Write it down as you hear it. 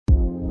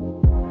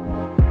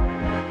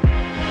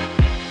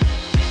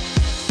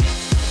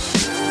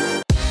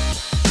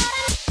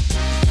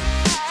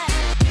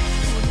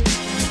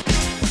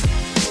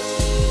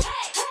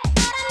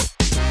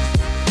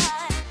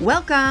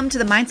Welcome to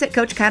the Mindset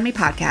Coach Academy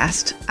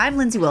podcast. I'm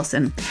Lindsey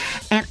Wilson,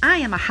 and I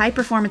am a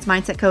high-performance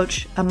mindset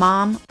coach, a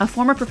mom, a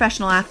former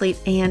professional athlete,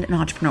 and an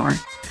entrepreneur.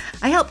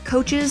 I help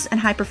coaches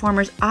and high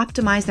performers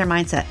optimize their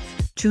mindset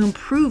to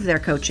improve their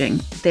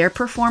coaching, their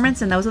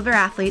performance, and those of their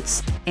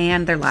athletes,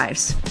 and their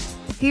lives.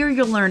 Here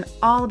you'll learn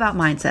all about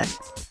mindset,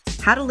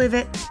 how to live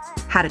it,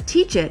 how to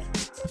teach it,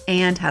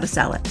 and how to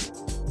sell it.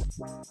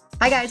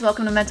 Hi guys,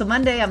 welcome to Mental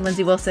Monday. I'm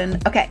Lindsey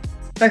Wilson. Okay,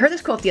 so I heard this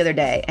quote the other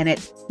day, and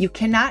it's, you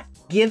cannot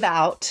give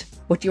out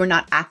what you are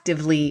not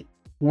actively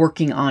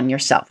working on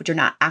yourself, what you're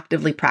not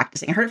actively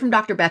practicing. I heard it from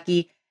Dr.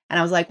 Becky, and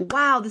I was like,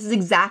 wow, this is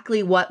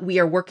exactly what we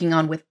are working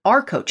on with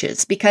our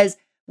coaches. Because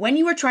when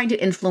you are trying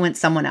to influence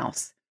someone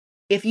else,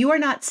 if you are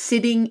not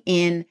sitting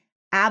in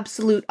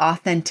absolute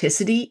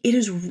authenticity, it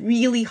is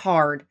really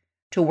hard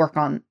to work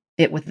on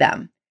it with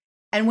them.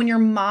 And when you're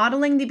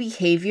modeling the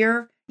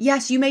behavior,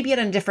 yes, you may be at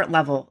a different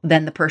level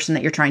than the person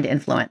that you're trying to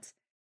influence.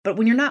 But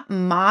when you're not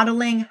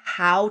modeling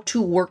how to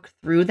work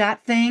through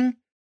that thing,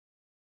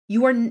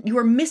 you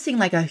are missing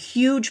like a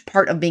huge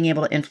part of being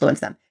able to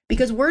influence them,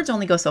 because words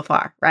only go so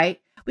far,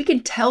 right? We can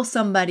tell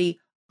somebody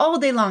all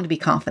day long to be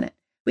confident.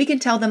 We can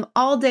tell them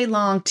all day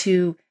long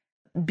to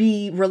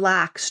be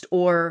relaxed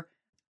or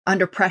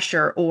under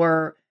pressure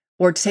or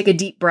to take a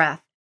deep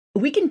breath.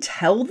 We can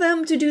tell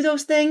them to do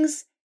those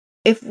things.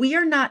 If we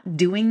are not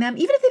doing them,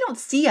 even if they don't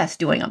see us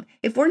doing them,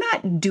 if we're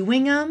not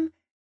doing them,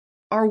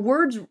 our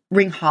words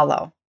ring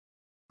hollow.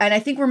 And I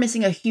think we're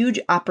missing a huge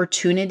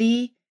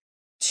opportunity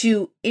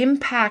to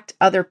impact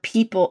other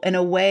people in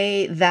a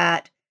way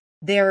that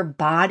their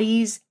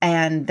bodies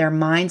and their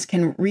minds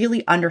can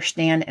really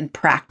understand and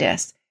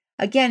practice.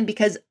 Again,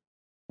 because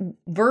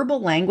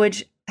verbal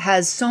language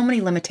has so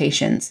many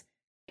limitations.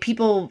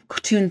 People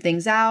tune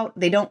things out.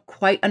 They don't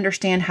quite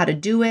understand how to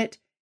do it.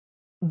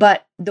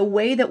 But the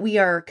way that we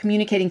are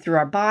communicating through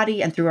our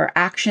body and through our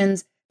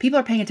actions, people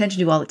are paying attention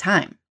to all the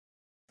time.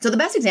 So the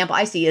best example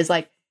I see is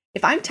like,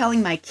 if I'm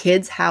telling my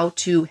kids how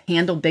to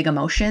handle big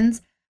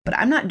emotions, but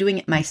I'm not doing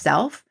it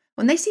myself,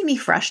 when they see me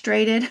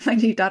frustrated, my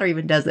new daughter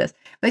even does this,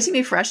 when they see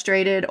me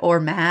frustrated or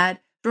mad,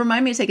 to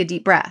remind me to take a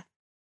deep breath,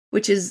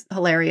 which is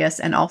hilarious.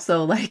 And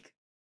also like,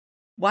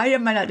 why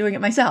am I not doing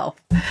it myself?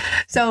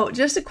 So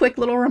just a quick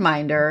little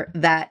reminder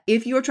that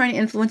if you are trying to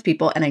influence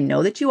people, and I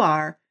know that you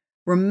are,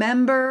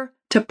 remember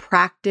to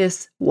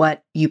practice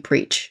what you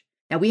preach.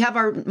 Now we have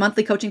our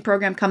monthly coaching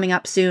program coming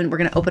up soon. We're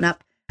going to open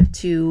up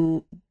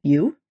to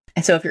you.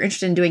 And so if you're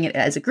interested in doing it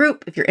as a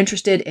group, if you're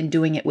interested in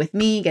doing it with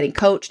me, getting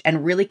coached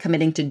and really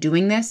committing to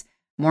doing this,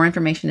 more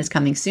information is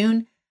coming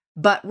soon.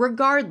 But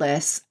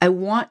regardless, I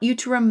want you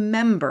to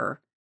remember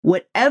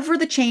whatever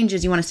the change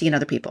is you want to see in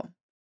other people,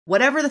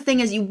 whatever the thing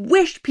is you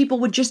wish people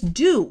would just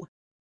do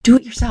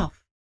it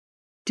yourself.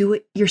 Do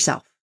it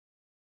yourself.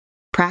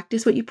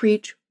 Practice what you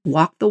preach,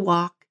 walk the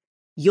walk.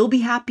 You'll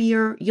be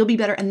happier, you'll be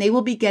better, and they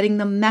will be getting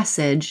the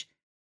message.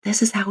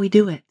 This is how we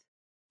do it.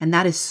 And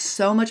that is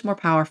so much more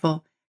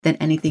powerful than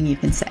anything you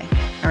can say.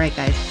 All right,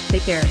 guys,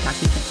 take care. Talk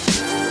to you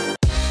soon.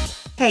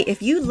 Hey,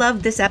 if you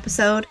loved this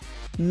episode,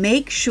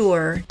 make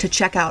sure to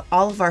check out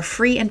all of our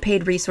free and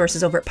paid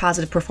resources over at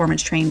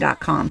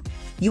positiveperformancetraining.com.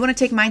 You want to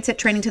take mindset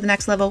training to the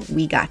next level?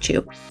 We got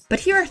you.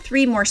 But here are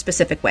 3 more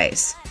specific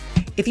ways.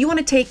 If you want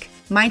to take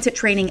mindset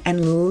training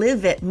and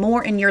live it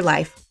more in your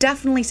life,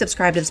 definitely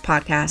subscribe to this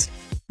podcast.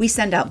 We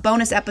send out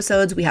bonus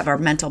episodes. We have our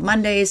Mental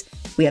Mondays.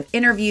 We have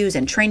interviews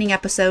and training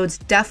episodes.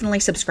 Definitely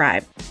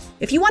subscribe.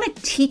 If you want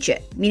to teach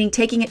it, meaning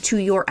taking it to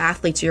your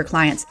athletes or your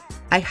clients,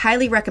 I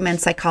highly recommend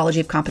Psychology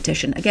of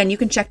Competition. Again, you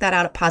can check that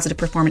out at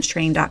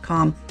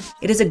positiveperformancetraining.com.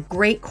 It is a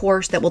great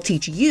course that will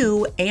teach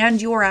you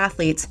and your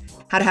athletes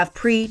how to have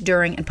pre,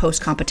 during, and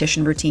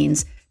post-competition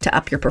routines to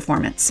up your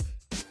performance.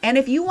 And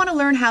if you want to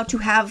learn how to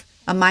have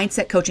a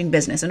mindset coaching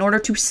business in order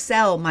to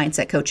sell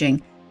mindset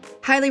coaching,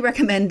 highly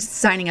recommend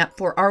signing up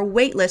for our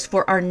waitlist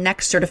for our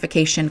next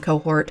certification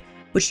cohort,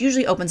 which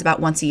usually opens about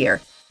once a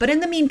year. But in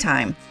the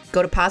meantime,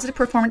 go to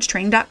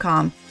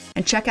positiveperformancetraining.com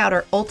and check out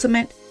our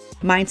ultimate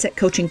mindset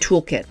coaching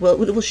toolkit.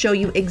 Well, it will show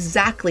you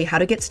exactly how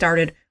to get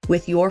started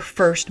with your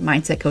first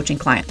mindset coaching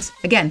clients.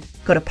 Again,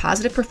 go to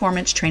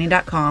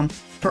positiveperformancetraining.com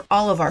for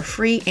all of our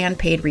free and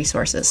paid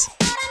resources.